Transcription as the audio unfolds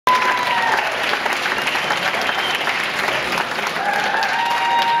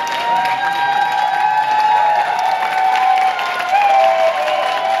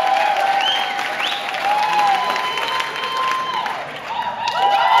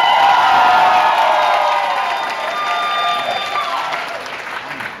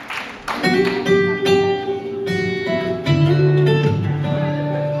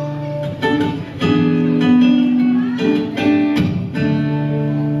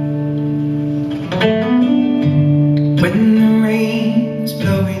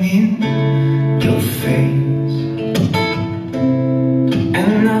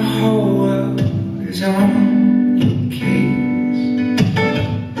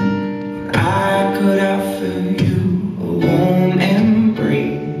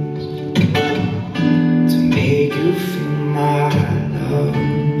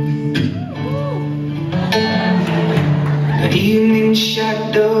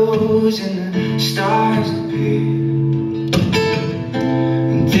close and the stars appear,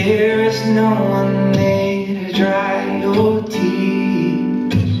 and there is no one there to dry your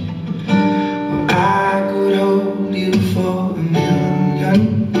tears. Well, I could hold you for a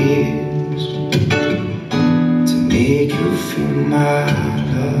million years to make you feel my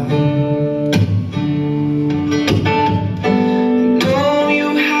love.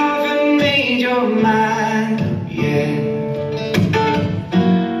 Mind up yet,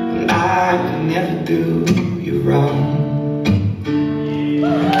 well, I could never do you wrong.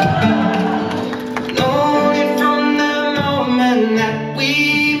 Known it from the moment that we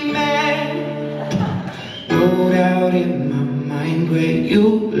met, no doubt in my mind where you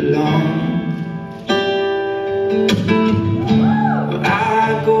belong. Well,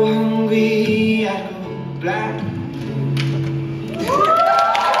 I go hungry, I go black.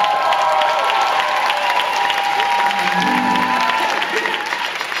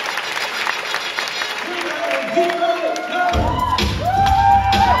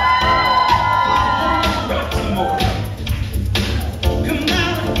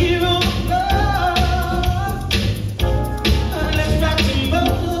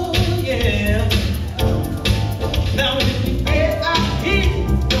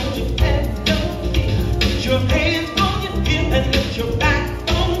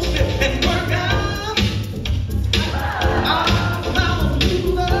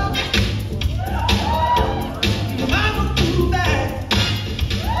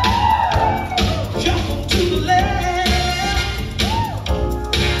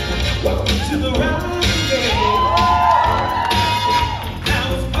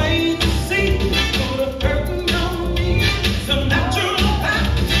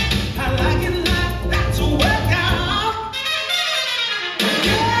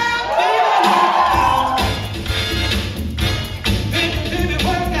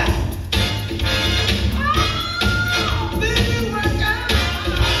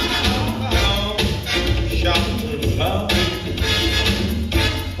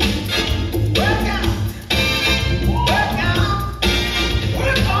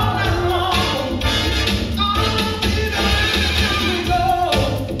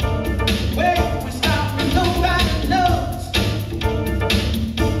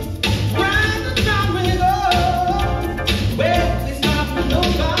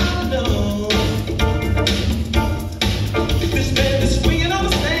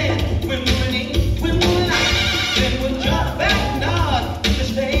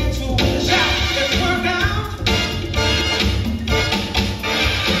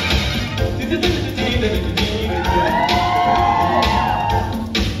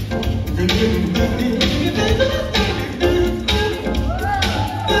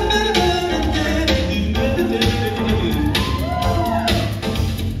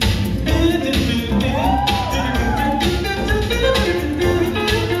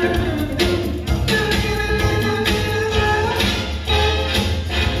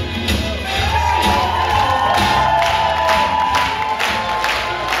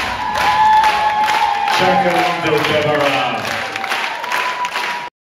 Second, Deborah.